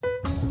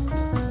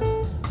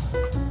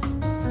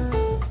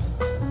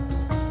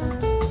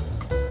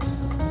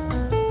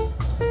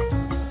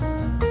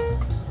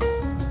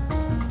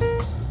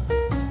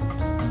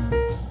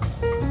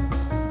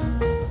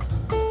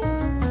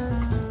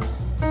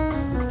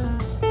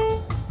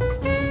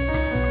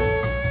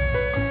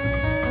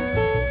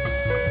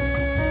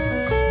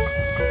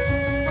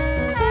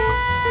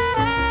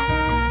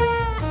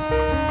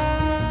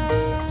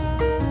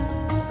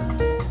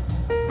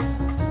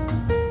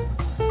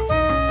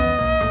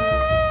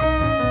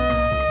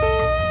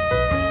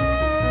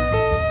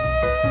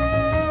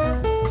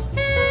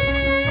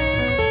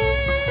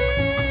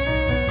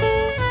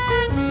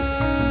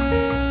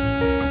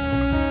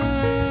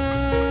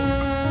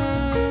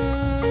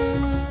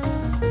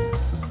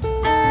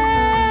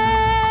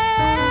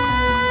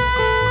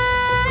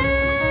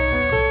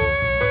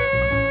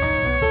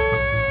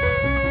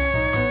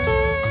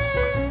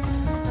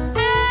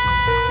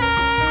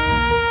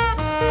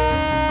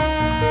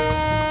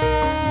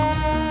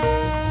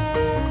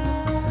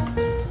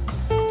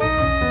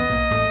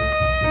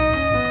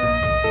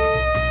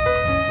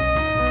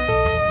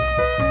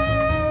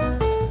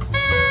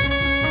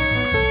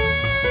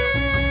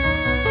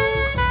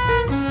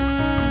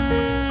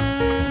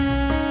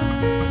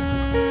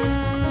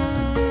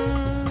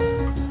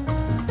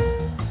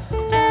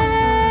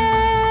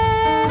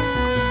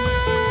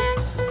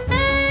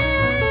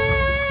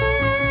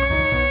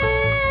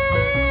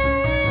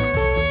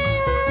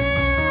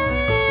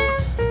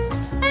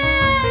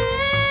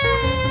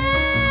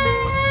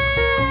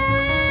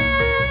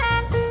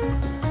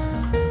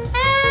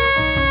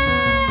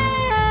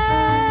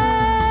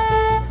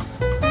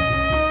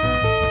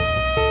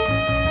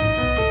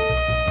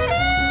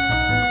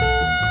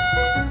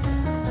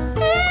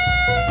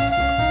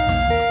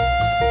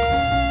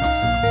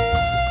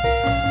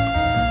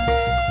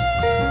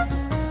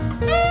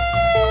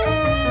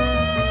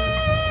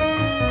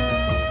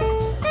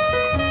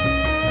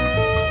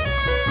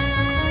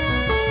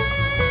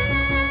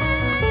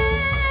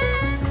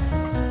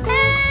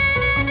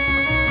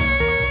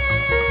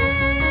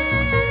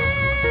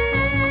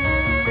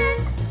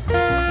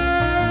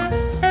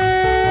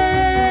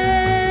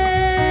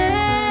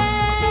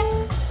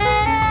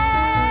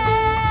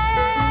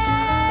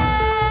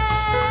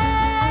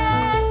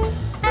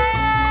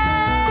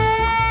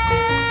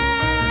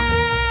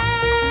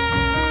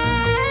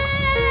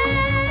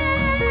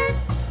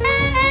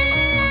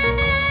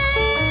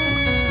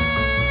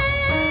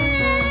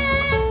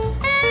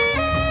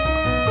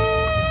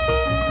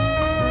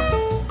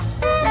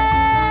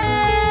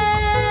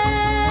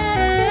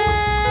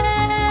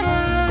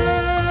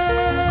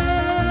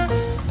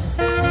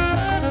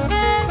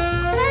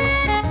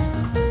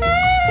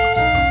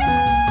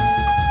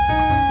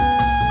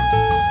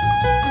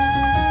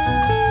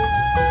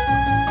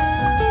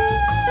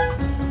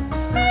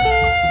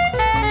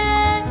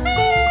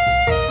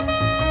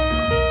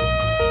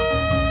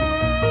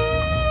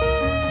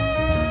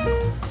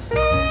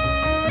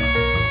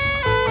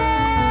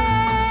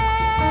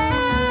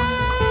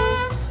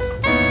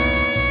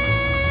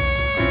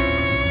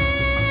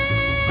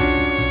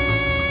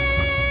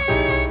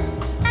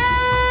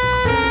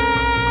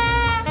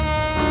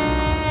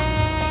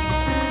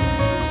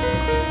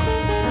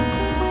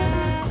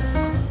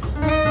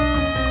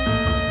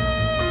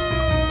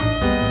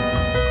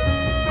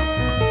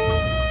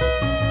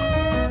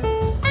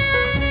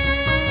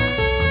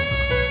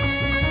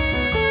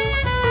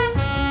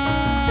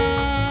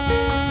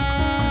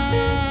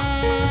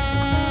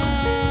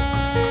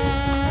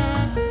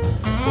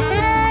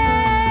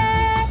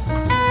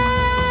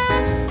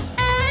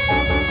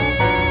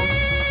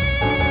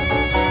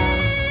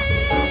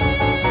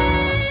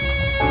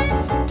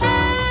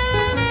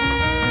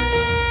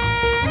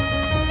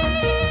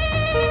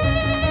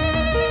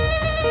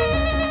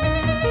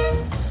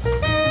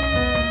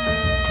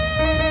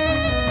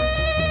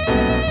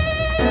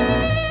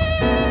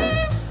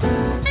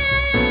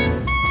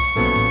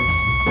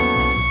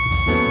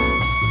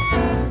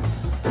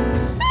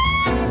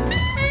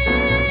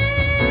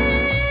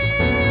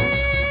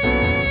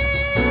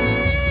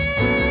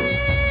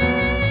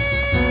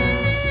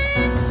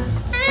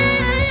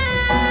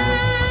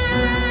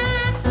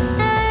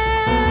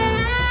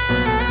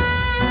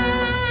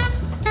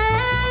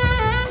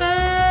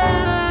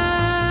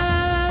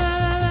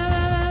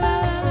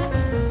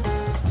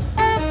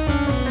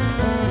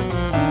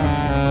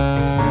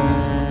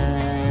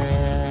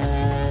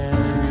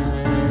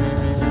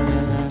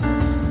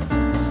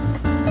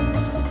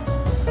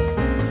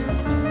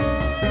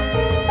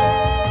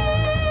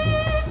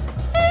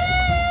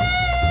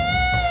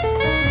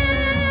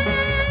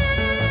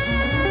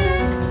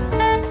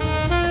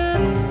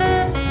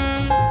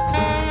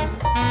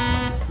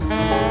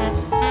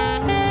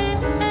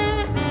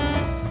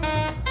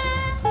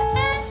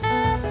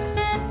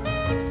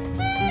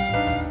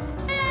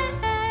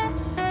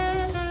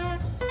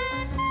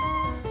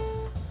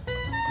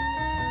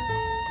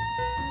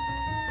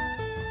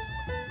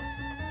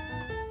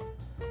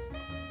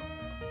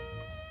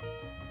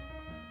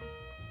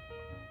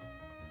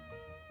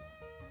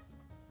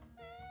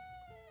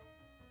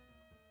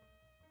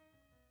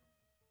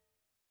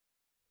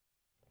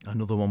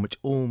 Another one which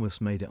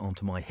almost made it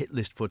onto my hit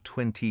list for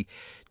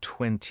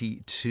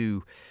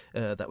 2022.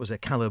 That was a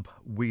Caleb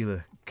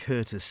Wheeler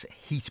Curtis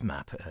heat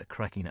map,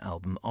 cracking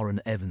album.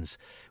 Orrin Evans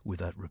with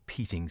that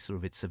repeating sort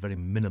of, it's a very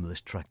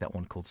minimalist track, that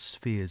one called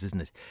Spheres, isn't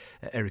it?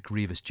 Eric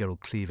Rivas, Gerald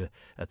Cleaver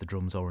at the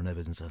drums, Orrin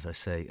Evans, as I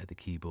say, at the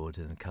keyboard,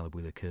 and Caleb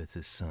Wheeler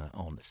Curtis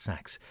on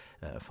sax.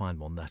 Fine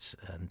one that,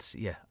 and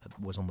yeah,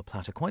 was on the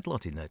platter quite a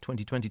lot in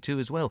 2022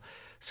 as well.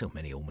 So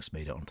many almost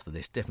made it onto the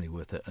list. Definitely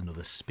worth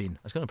another spin.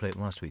 I was going to play it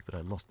last week, but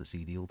I lost the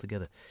CD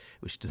altogether,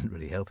 which doesn't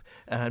really help.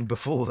 And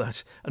before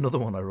that, another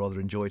one I rather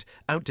enjoyed,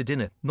 Out to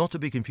Dinner, not to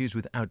be confused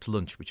with Out to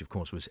Lunch, which of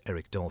course was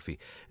Eric Dolphy.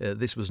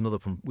 This was another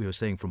from, we were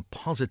saying, from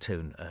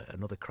Positone,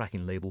 another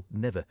cracking label.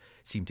 Never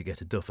seemed to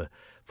get a duffer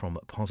from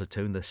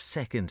Positone. The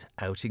second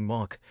outing,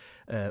 Mark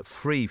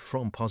Free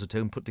from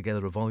Positone put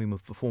together a volume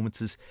of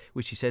performances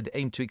which he said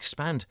aimed to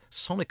expand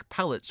sonic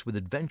palettes with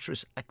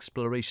adventurous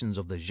explorations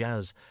of the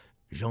jazz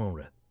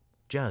genre,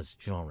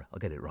 I'll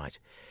get it right.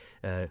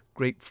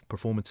 Great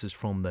performances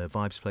from the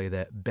vibes player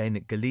there,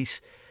 Ben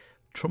Galise.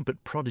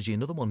 Trumpet prodigy,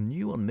 another one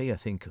new on me, I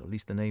think, or at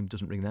least the name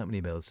doesn't ring that many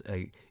bells.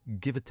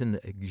 Giverton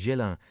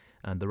Gelin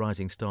and the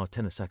rising star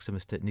tenor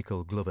saxophonist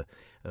Nicole Glover,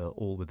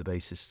 all with the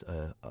bassist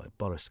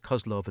Boris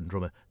Kozlov and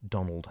drummer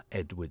Donald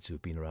Edwards, who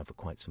have been around for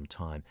quite some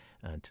time,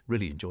 and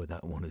really enjoyed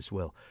that one as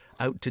well.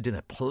 Out to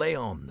Dinner, play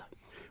on.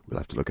 We'll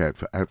have to look out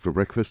for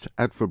breakfast,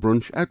 out for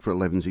brunch, out for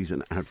elevensies,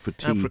 and out for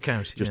tea. Out for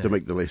count, just to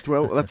make the list.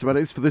 Well, that's about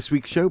it for this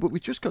week's show, but we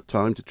just got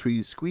time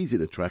to squeeze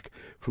in a track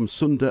from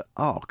Sunder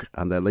Arc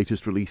and their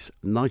latest release,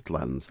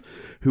 Nightlands.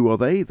 Who are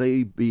they?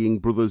 They being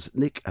brothers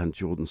Nick and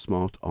Jordan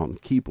Smart on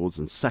keyboards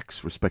and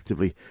sax,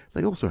 respectively.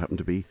 They also happen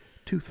to be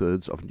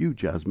two-thirds of new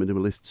jazz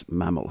minimalists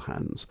Mammal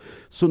Hands.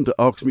 Sunder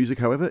Arc's music,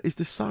 however, is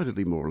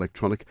decidedly more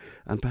electronic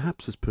and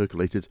perhaps has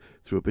percolated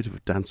through a bit of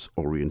a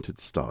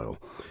dance-oriented style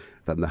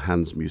than the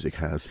Hands music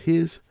has.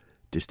 Here's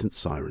Distant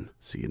Siren.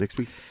 See you next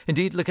week.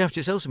 Indeed, look after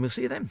yourselves and we'll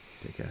see you then.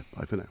 Take care.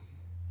 Bye for now.